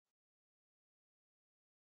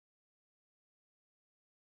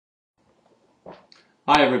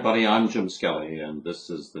Hi, everybody. I'm Jim Skelly, and this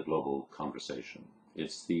is the Global Conversation.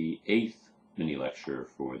 It's the eighth mini lecture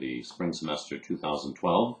for the spring semester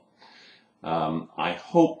 2012.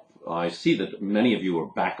 I see that many of you are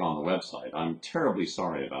back on the website. I'm terribly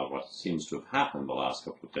sorry about what seems to have happened the last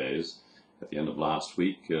couple of days. At the end of last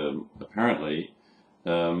week, apparently,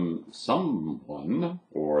 someone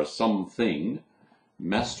or something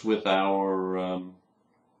messed with our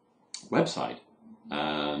website,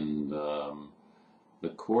 and the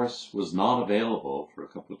course was not available for a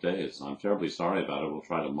couple of days. I'm terribly sorry about it. We'll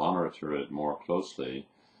try to monitor it more closely.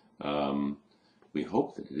 Um, we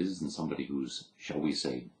hope that it isn't somebody who's, shall we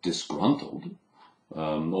say, disgruntled,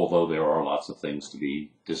 although there are lots of things to be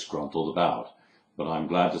disgruntled about. But I'm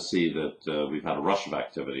glad to see that we've had a rush of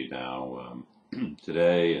activity now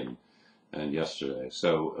today and yesterday.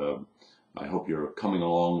 So I hope you're coming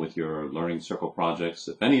along with your Learning Circle projects.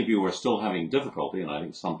 If any of you are still having difficulty, and I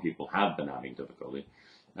think some people have been having difficulty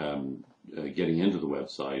getting into the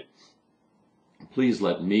website, please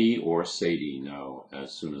let me or Sadie know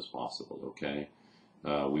as soon as possible, okay?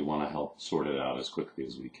 We want to help sort it out as quickly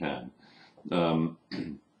as we can. Um,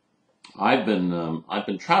 I've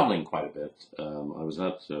been traveling quite a bit. I was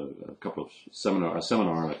at a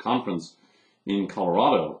seminar and a conference in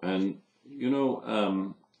Colorado, and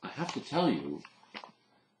I have to tell you,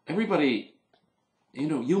 everybody,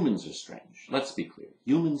 humans are strange. Let's be clear.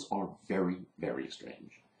 Humans are very, very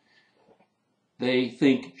strange. They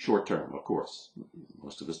think short term, of course.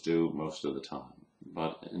 Most of us do most of the time.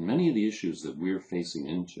 But in many of the issues that we're facing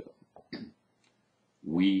into,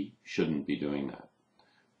 we shouldn't be doing that.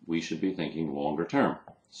 We should be thinking longer term.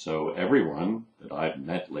 So everyone that I've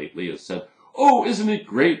met lately has said, "Oh, isn't it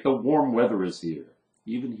great? The warm weather is here."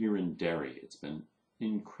 Even here in Derry, it's been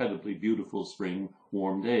incredibly beautiful spring,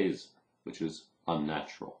 warm days, which is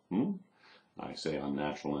unnatural. I say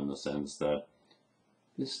unnatural in the sense that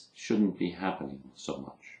this shouldn't be happening so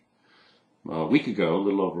much. A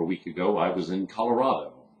little over a week ago, I was in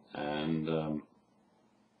Colorado, and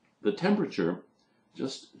the temperature,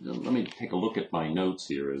 just let me take a look at my notes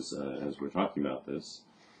here as we're talking about this.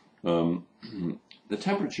 The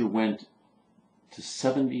temperature went to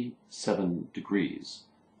 77 degrees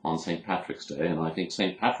on St. Patrick's Day, and I think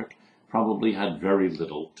St. Patrick probably had very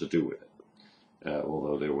little to do with it,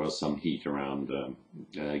 although there was some heat around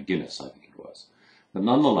Guinness, I think it was. But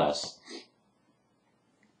nonetheless,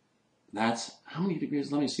 that's how many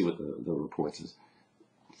degrees? Let me see what the report says.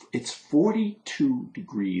 It's 42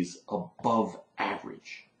 degrees above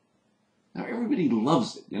average. Now everybody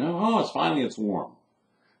loves it, Oh, it's warm.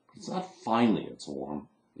 But it's not finally it's warm.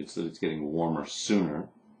 It's that it's getting warmer sooner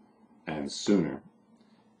and sooner,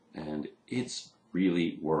 and it's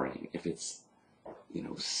really worrying. If it's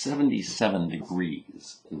 77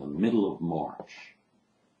 degrees in the middle of March,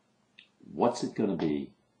 what's it going to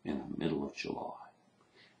be in the middle of July?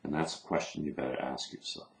 And that's a question you better ask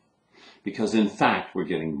yourself. Because in fact, we're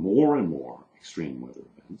getting more and more extreme weather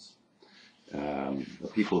events. The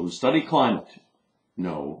people who study climate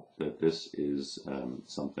know that this is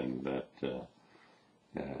something that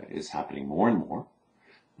is happening more and more.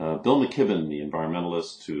 Bill McKibben, the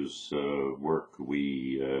environmentalist whose work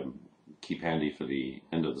we keep handy for the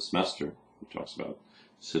end of the semester, who talks about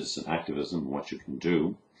citizen activism and what you can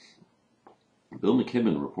do, Bill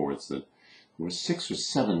McKibben reports that there were 6 or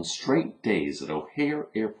 7 straight days at O'Hare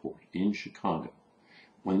Airport in Chicago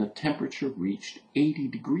when the temperature reached 80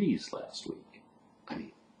 degrees last week. I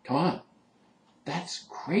mean, come on. That's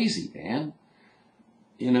crazy, man.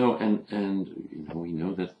 And we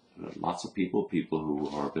know that lots of people who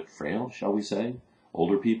are a bit frail, shall we say,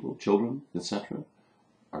 older people, children, etc.,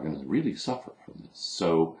 are going to really suffer from this.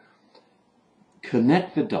 So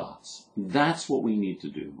connect the dots. That's what we need to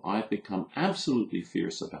do. I've become absolutely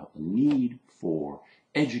fierce about the need for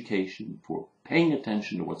education, for paying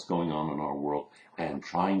attention to what's going on in our world, and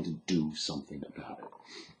trying to do something about it.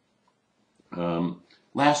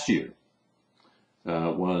 Last year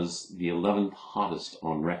was the 11th hottest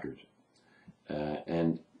on record.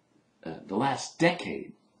 And the last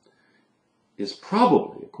decade is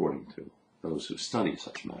probably, according to those who study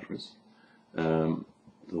such matters, the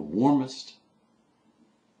warmest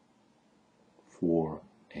for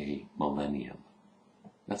a millennium.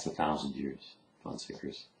 That's 1,000 years, Hans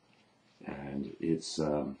figures. And it's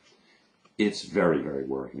very, very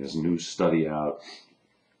worrying. There's a new study out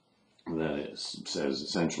that says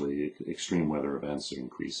essentially extreme weather events are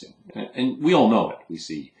increasing. And we all know it. We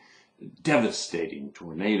see devastating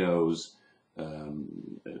tornadoes,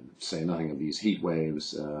 say nothing of these heat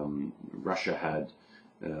waves. Russia had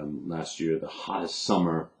last year the hottest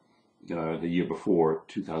summer. The year before,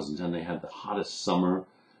 2010, they had the hottest summer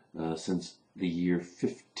since the year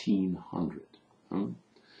 1500.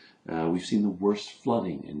 We've seen the worst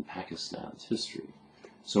flooding in Pakistan's history.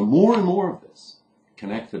 So more and more of this.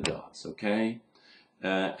 Connect the dots, okay?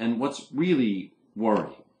 And what's really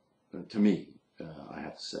worrying to me, I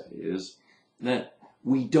have to say, is that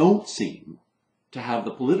we don't seem to have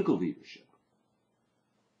the political leadership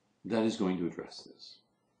that is going to address this.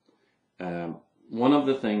 One of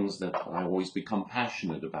the things that I always become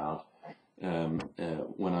passionate about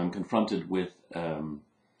when I'm confronted with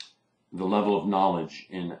the level of knowledge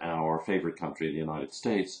in our favorite country, the United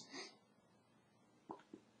States,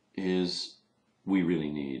 is we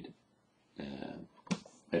really need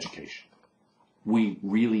education. We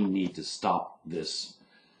really need to stop this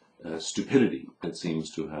stupidity that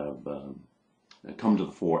seems to have come to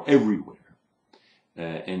the fore everywhere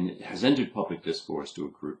and has entered public discourse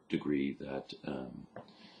to a degree that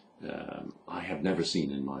I have never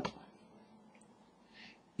seen in my life.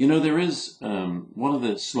 You know, there is one of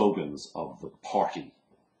the slogans of the party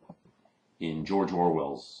in George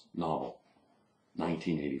Orwell's novel,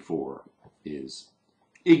 1984, is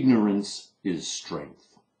ignorance is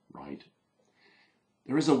strength, right?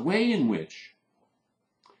 There is a way in which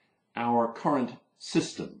our current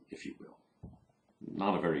system, if you will,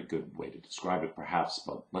 not a very good way to describe it perhaps,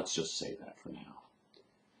 but let's just say that for now.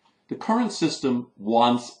 The current system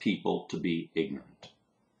wants people to be ignorant.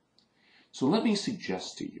 So let me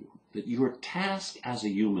suggest to you that your task as a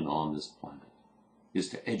human on this planet is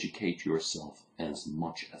to educate yourself as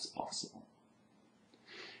much as possible.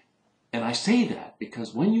 And I say that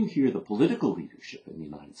because when you hear the political leadership in the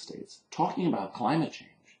United States talking about climate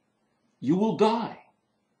change, you will die.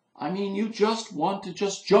 I mean, you just want to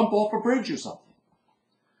just jump off a bridge or something.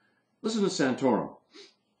 Listen to Santorum.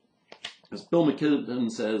 As Bill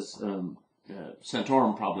McKibben says,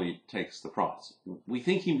 Santorum probably takes the prize. We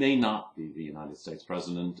think he may not be the United States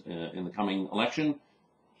president in the coming election,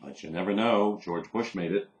 but you never know. George Bush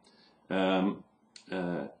made it.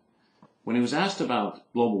 When he was asked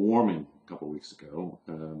about global warming a couple of weeks ago,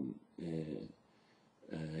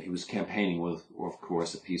 he was campaigning with, of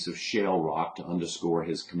course, a piece of shale rock to underscore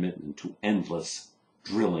his commitment to endless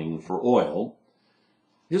drilling for oil.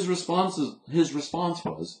 His response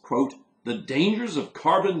was, quote, "The dangers of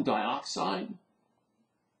carbon dioxide?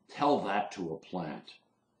 Tell that to a plant.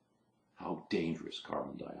 How dangerous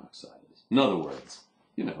carbon dioxide is." In other words,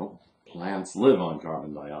 you know, plants live on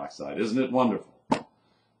carbon dioxide. Isn't it wonderful?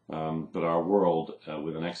 But our world,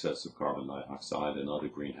 with an excess of carbon dioxide and other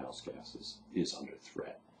greenhouse gases, is under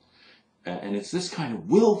threat. And it's this kind of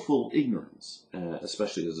willful ignorance,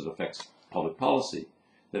 especially as it affects public policy,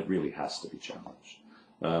 that really has to be challenged.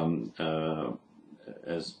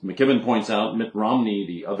 As McKibben points out, Mitt Romney,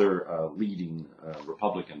 the other leading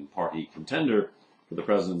Republican Party contender for the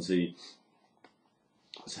presidency,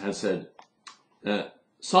 has said,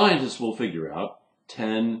 scientists will figure out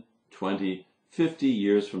 10, 20, 50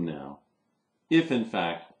 years from now if, in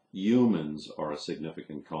fact, humans are a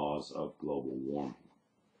significant cause of global warming.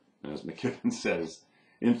 As McKibben says,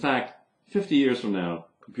 in fact, 50 years from now,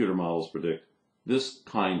 computer models predict this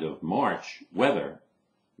kind of March weather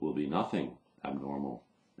will be nothing abnormal,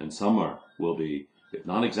 and summer will be, if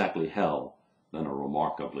not exactly hell, then a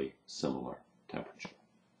remarkably similar temperature.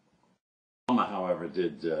 Obama, however,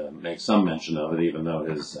 did make some mention of it, even though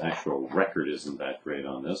his actual record isn't that great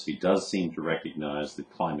on this. He does seem to recognize that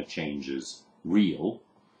climate change is real.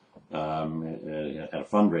 At a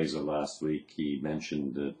fundraiser last week, he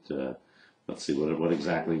mentioned that, let's see, what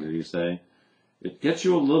exactly did he say? It gets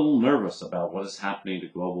you a little nervous about what is happening to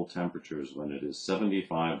global temperatures when it is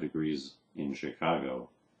 75 degrees in Chicago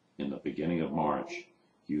in the beginning of March.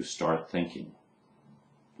 You start thinking,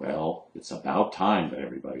 well, it's about time that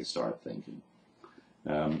everybody start thinking.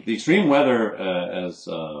 The extreme weather, as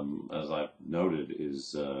I've noted,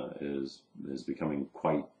 is becoming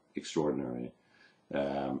quite extraordinary.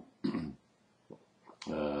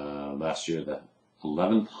 Last year, the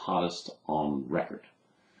 11th hottest on record.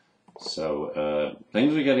 So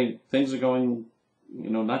things are going, you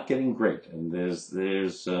know, not getting great, and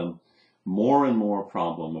there's more and more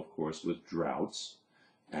problem, of course, with droughts,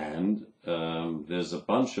 and there's a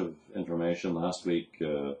bunch of information. Last week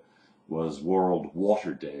was World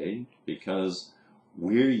Water Day, because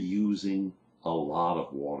we're using a lot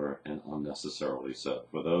of water, and unnecessarily so.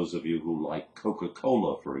 For those of you who like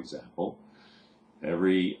Coca-Cola, for example,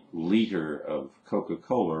 every liter of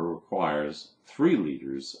Coca-Cola requires 3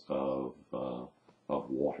 liters of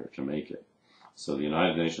water to make it. So the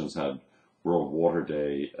United Nations had World Water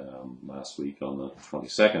Day last week on the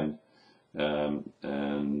 22nd,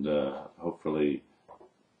 and hopefully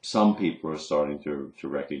some people are starting to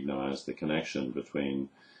recognize the connection between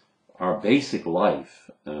our basic life,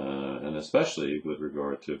 and especially with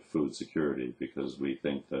regard to food security, because we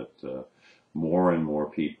think that more and more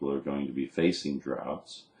people are going to be facing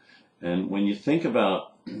droughts. And when you think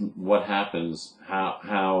about what happens,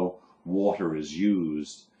 how water is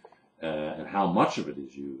used, and how much of it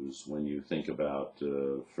is used, when you think about,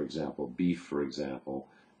 for example, beef, for example,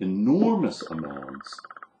 enormous amounts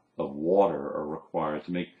of water are required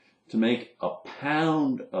to make a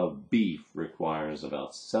pound of beef requires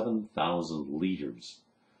about 7,000 liters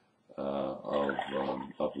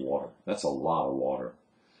of water. That's a lot of water.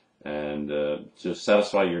 And to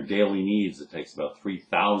satisfy your daily needs, it takes about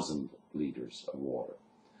 3,000 liters of water.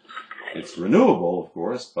 It's renewable, of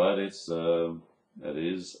course, but that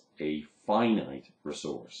is a finite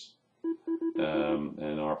resource.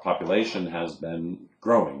 And our population has been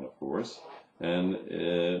growing, of course. And,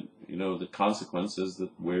 the consequence is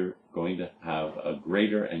that we're going to have a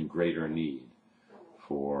greater and greater need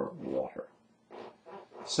for water.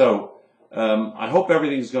 So, I hope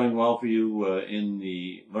everything's going well for you in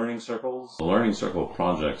the Learning Circles. The Learning Circle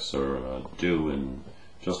projects are due in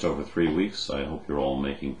just over 3 weeks. I hope you're all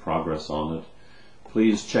making progress on it.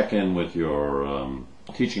 Please check in with your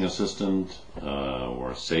teaching assistant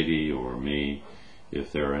or Sadie or me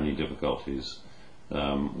if there are any difficulties.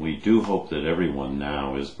 We do hope that everyone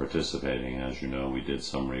now is participating. As you know, we did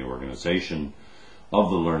some reorganization of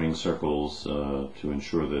the Learning Circles to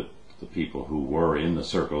ensure that the people who were in the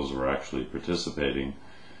circles were actually participating,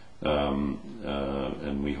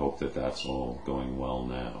 and we hope that that's all going well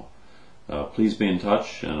now. Please be in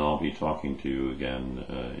touch, and I'll be talking to you again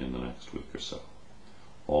in the next week or so.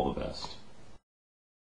 All the best.